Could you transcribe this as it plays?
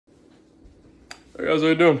Hey guys, how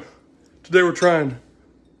you doing? Today we're trying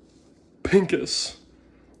Pinkus,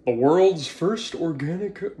 the world's first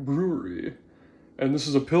organic brewery. And this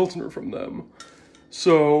is a Pilsner from them.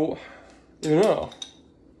 So, let's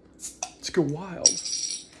go wild.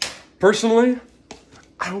 Personally,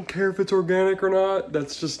 I don't care if it's organic or not.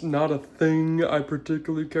 That's just not a thing I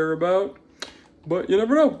particularly care about. But you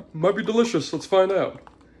never know. Might be delicious. Let's find out.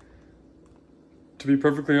 To be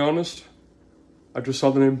perfectly honest, I just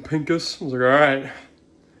saw the name Pinkus. I was like, alright,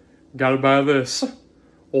 gotta buy this.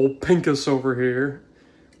 Old Pinkus over here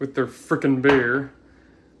with their frickin' beer.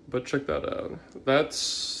 But check that out.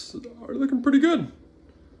 That's looking pretty good.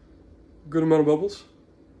 Good amount of bubbles.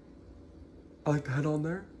 I like the head on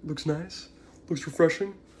there. Looks nice. Looks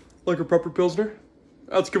refreshing. Like a proper Pilsner.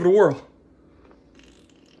 Let's give it a whirl.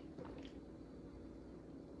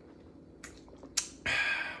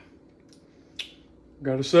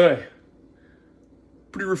 Gotta say,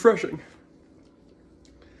 pretty refreshing.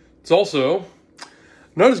 It's also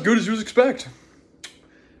not as good as you would expect.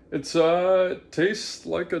 It's tastes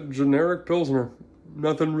like a generic Pilsner.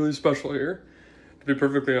 Nothing really special here, to be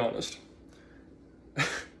perfectly honest.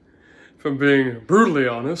 If I'm being brutally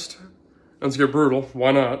honest, let's get brutal,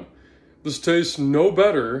 why not? This tastes no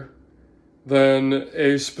better than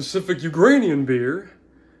a specific Ukrainian beer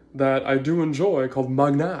that I do enjoy called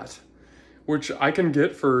Magnat, which I can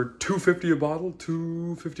get for $2.50 a bottle,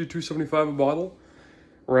 $2.75 a bottle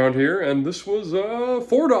around here, and this was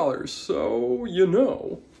 $4, so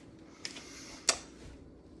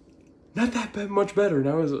not that much better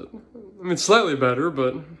now, is it? I mean, slightly better,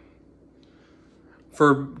 but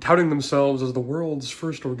for touting themselves as the world's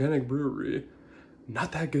first organic brewery,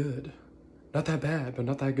 not that good. Not that bad, but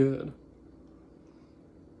not that good.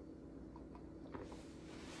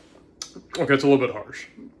 Okay, it's a little bit harsh.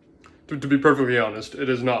 To be perfectly honest, it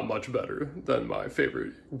is not much better than my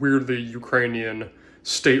favorite weirdly Ukrainian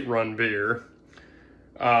state-run beer.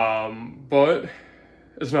 But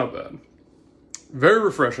it's not bad. Very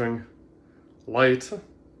refreshing, light,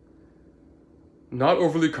 not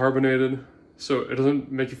overly carbonated, so it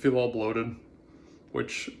doesn't make you feel all bloated,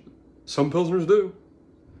 which some Pilsners do.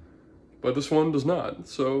 But this one does not,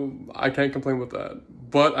 so I can't complain with that.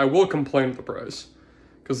 But I will complain at the price,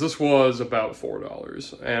 because this was about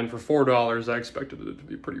 $4, and for $4, I expected it to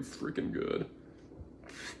be pretty freaking good.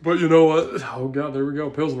 But you know what? Oh god, there we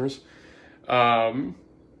go, Pilsners. The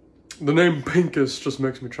name Pinkus just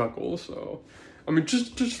makes me chuckle, so... I mean,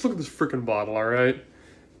 just look at this freaking bottle, alright?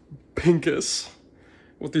 Pinkus.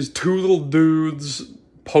 With these two little dudes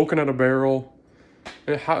poking at a barrel.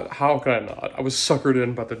 And how could I not? I was suckered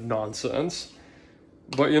in by the nonsense.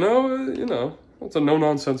 But you know, it's a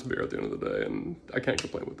no-nonsense beer at the end of the day, and I can't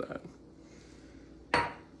complain with that.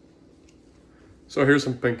 So here's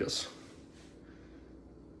some Pinkus.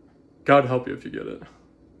 God help you if you get it.